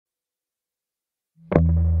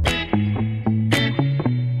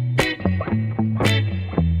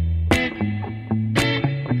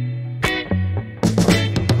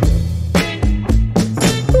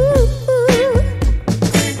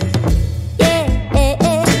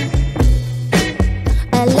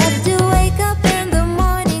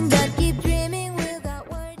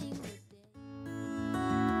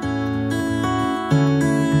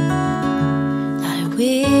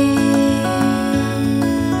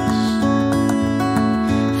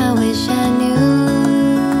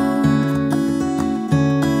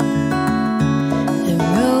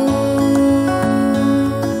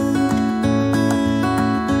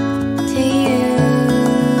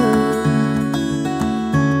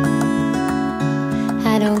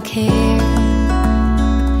don't care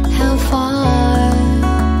how far,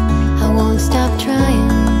 I won't stop trying.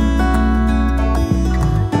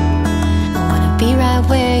 I wanna be right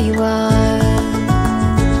where you are.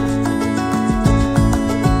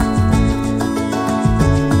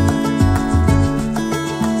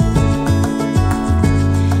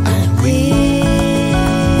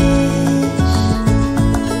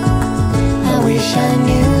 I wish I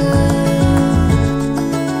knew.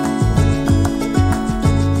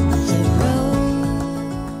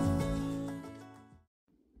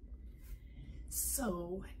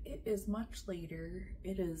 So it is much later.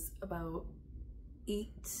 It is about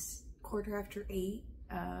 8:15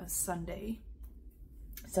 Sunday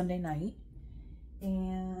night,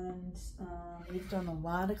 and we've done a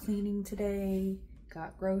lot of cleaning today.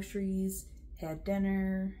 Got groceries, had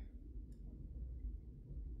dinner.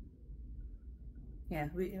 Yeah,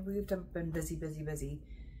 we've been busy,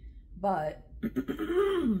 but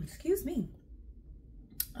excuse me.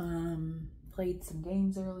 Played some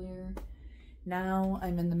games earlier. Now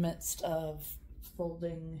I'm in the midst of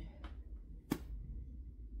folding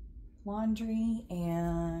laundry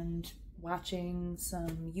and watching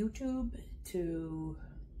some YouTube to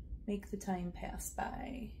make the time pass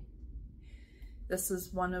by. This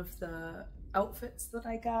is one of the outfits that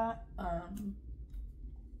I got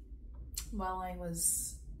while I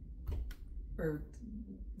was, or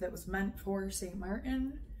that was meant for St.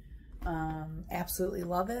 Martin. Absolutely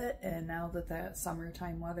love it, and now that that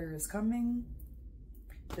summertime weather is coming,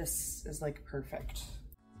 this is like perfect.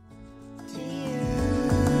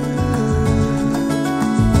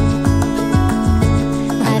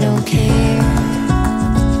 I don't care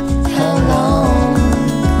how long,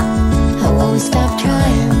 I won't stop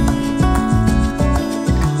trying.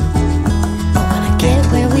 I wanna get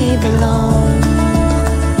where we belong.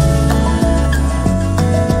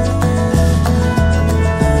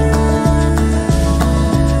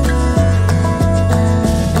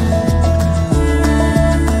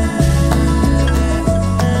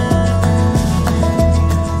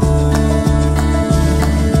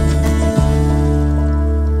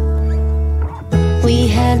 We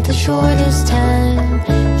had the shortest time,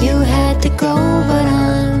 you had to go, but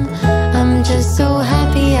I'm just so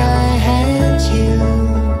happy I had you.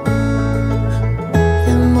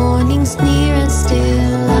 The morning's near and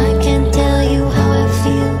still I can't tell you how I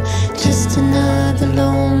feel. Just another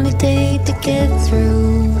lonely day to get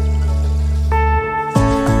through.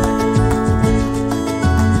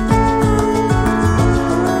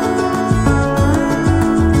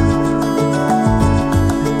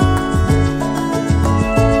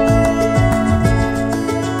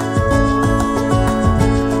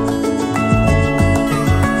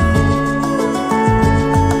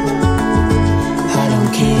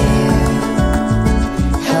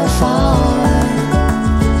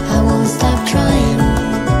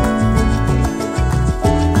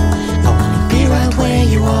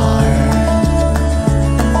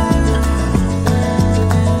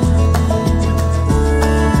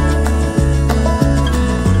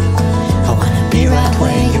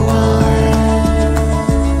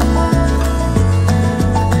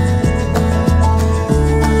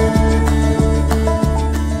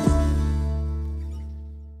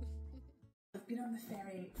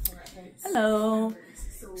 Hello.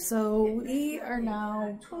 So we are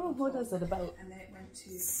now, what is it, about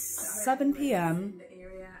 7 p.m.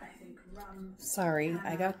 Sorry,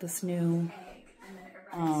 I got this new,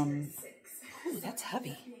 ooh, that's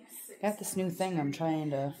heavy. Got this new thing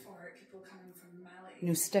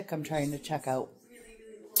new stick I'm trying to check out.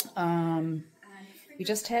 We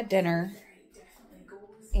just had dinner,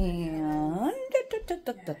 and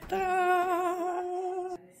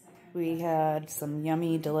we had some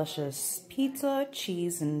yummy, delicious pizza,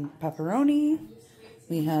 cheese, and pepperoni.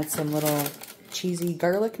 We had some little cheesy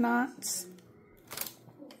garlic knots.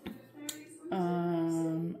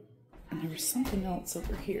 And there was something else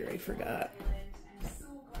over here I forgot.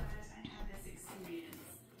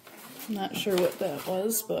 I'm not sure what that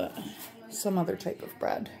was, but some other type of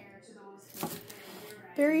bread.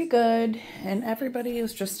 Very good. And everybody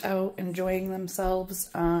was just out enjoying themselves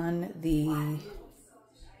on the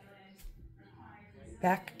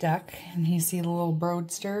back deck, and you see the little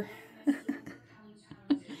Broadster.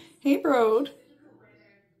 Hey, Broad.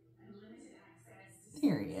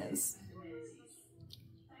 Here he is.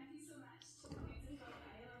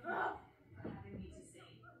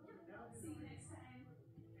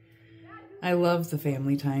 I love the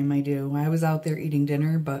family time, I do. I was out there eating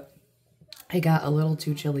dinner, but it got a little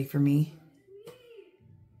too chilly for me.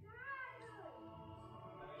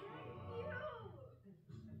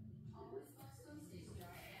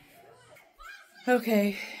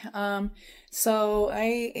 Okay, so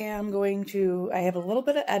I have a little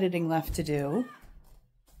bit of editing left to do.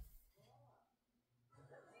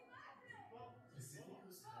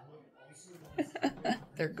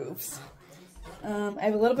 They're goofs. I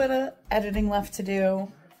have a little bit of editing left to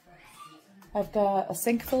do. I've got a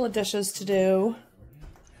sink full of dishes to do.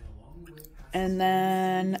 And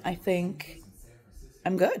then I think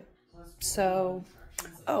I'm good. So,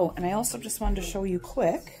 oh, and I also just wanted to show you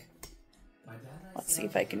quick. Let's see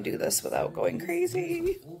if I can do this without going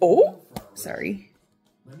crazy. Oh, sorry.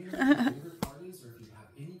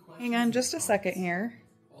 Hang on just a second here.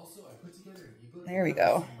 There we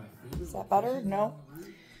go. Is that better? No.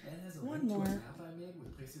 One more.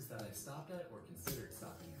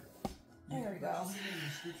 There we go.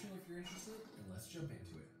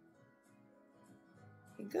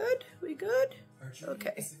 We good? We good?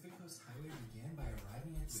 Okay.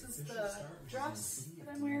 This is the dress that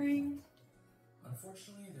I'm wearing.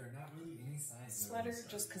 Unfortunately, there are not really any signs. Sweater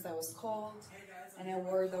just because I was cold, and I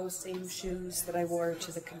wore those same shoes that I wore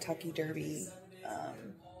to the Kentucky Derby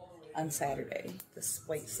on Saturday. This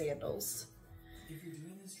white sandals.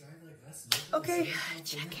 Okay,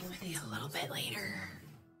 check in with you a little bit later.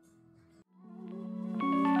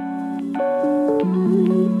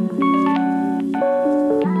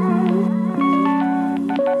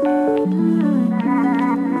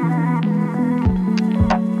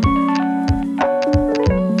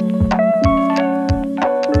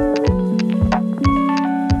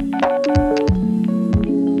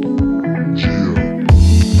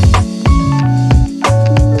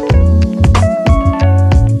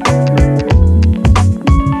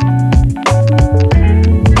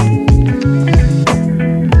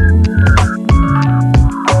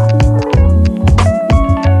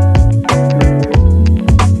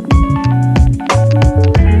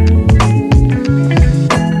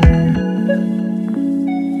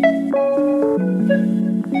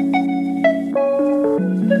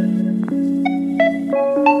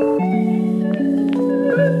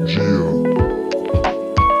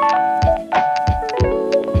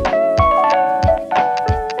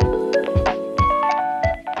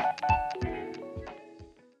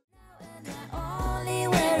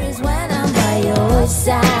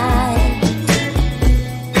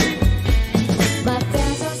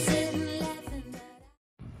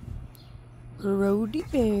 Brody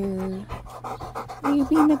Bear, are you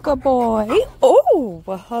being a good boy? Oh,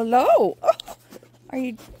 well, hello. Oh, are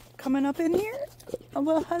you coming up in here? Oh,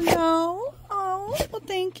 well, hello. Oh, well,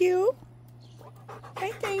 thank you.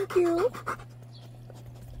 Hey, thank you.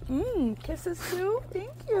 Kisses too.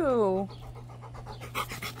 Thank you.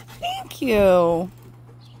 Thank you.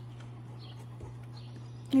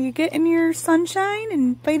 Are you getting your sunshine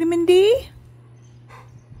and vitamin D?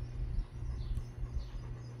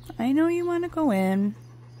 I know you want to go in.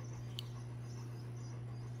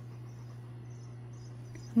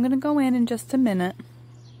 I'm going to go in just a minute.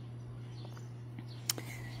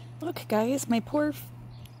 Look, guys, my poor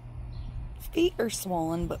feet are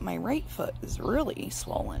swollen, but my right foot is really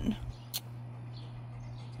swollen.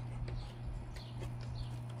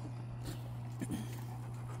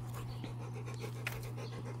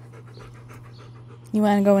 You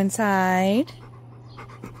want to go inside?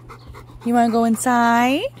 You want to go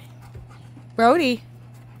inside? Brody,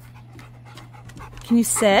 can you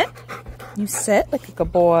sit? Can you sit like a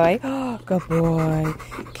good boy? Oh, good boy.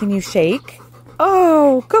 Can you shake?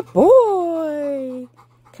 Oh, good boy.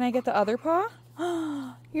 Can I get the other paw?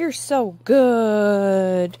 Oh, you're so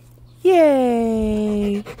good.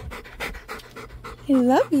 Yay. I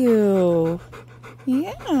love you.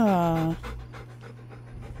 Yeah.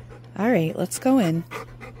 All right, let's go in.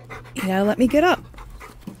 You gotta let me get up.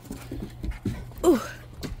 Ooh.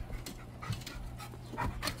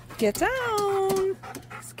 Get down.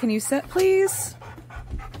 Can you sit, please?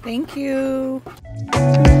 Thank you.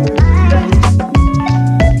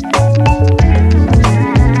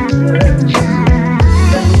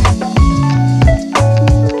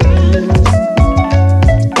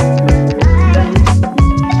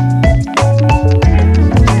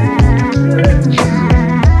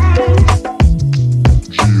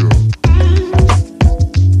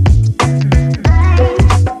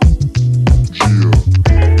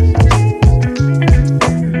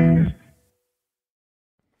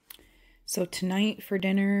 So tonight for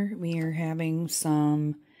dinner, we are having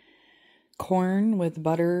some corn with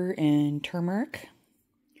butter and turmeric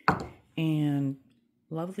and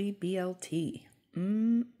lovely BLT.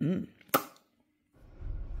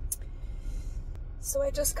 So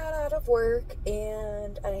I just got out of work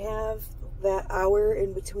and I have that hour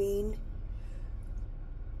in between,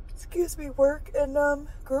 work and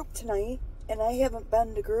group tonight. And I haven't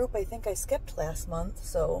been to group. I think I skipped last month,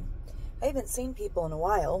 so I haven't seen people in a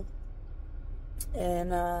while.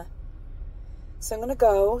 And so I'm gonna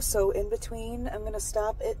go. So in between, I'm gonna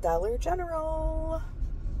stop at Dollar General.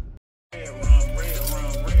 Red rum, red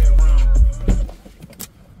rum, red rum.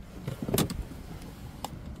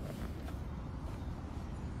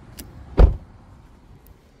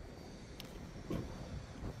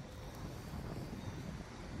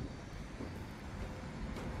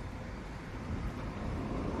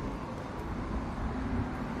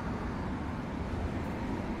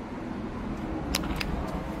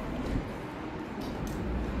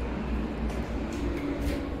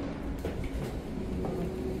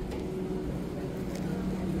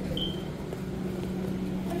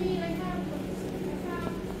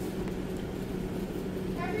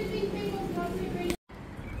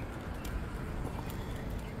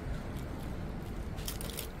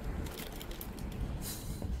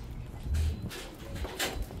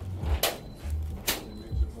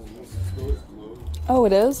 Oh,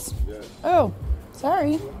 it is? Yes. Oh,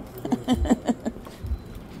 sorry.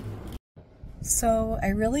 So I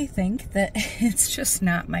really think that it's just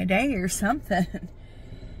not my day or something.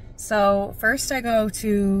 So first I go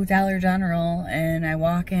to Dollar General and I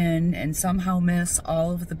walk in and somehow miss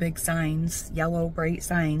all of the big signs, yellow bright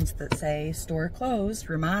signs that say store closed,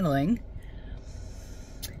 remodeling.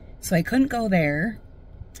 So I couldn't go there.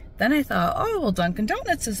 Then I thought, oh, well, Dunkin'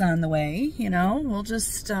 Donuts is on the way, you know, we'll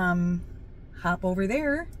just hop over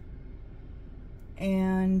there.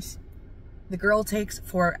 And the girl takes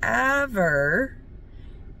forever.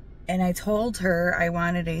 And I told her I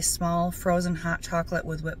wanted a small frozen hot chocolate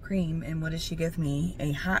with whipped cream. And what does she give me?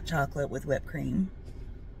 A hot chocolate with whipped cream.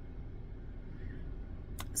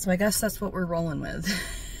 So I guess that's what we're rolling with.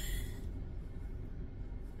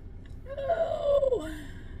 Oh.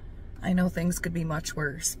 I know things could be much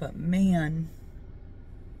worse, but man,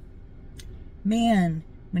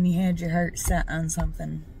 when you had your heart set on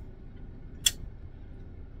something.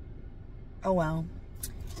 Oh well.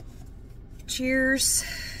 Cheers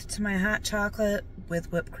to my hot chocolate with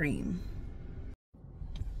whipped cream.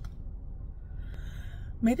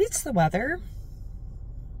 Maybe it's the weather.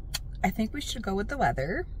 I think we should go with the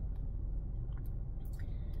weather.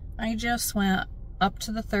 I just went up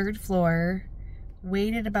to the 3rd floor,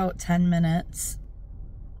 waited about 10 minutes,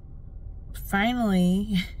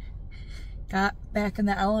 finally got back in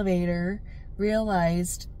the elevator,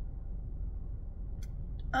 realized,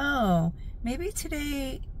 oh, maybe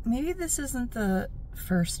this isn't the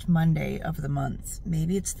first Monday of the month.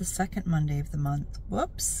 Maybe it's the 2nd Monday of the month.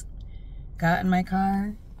 Whoops. Got in my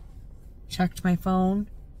car, checked my phone.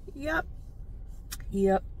 Yep.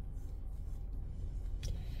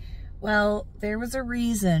 Well, there was a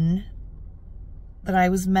reason that I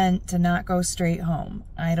was meant to not go straight home.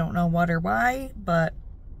 I don't know what or why, but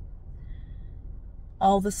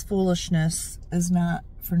all this foolishness is not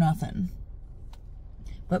for nothing.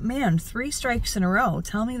 But man, 3 strikes in a row.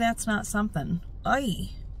 Tell me that's not something. Aye.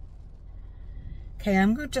 Okay,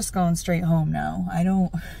 I'm just going straight home now. I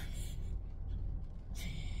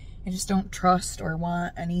just don't trust or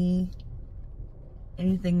want anything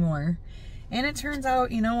more. And it turns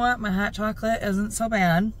out, you know what? My hot chocolate isn't so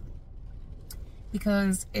bad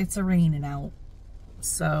because it's raining out.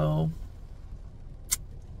 So,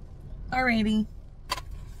 alrighty.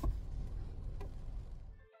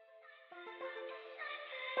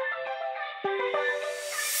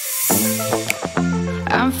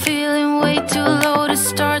 I'm feeling way too low to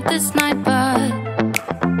start this night.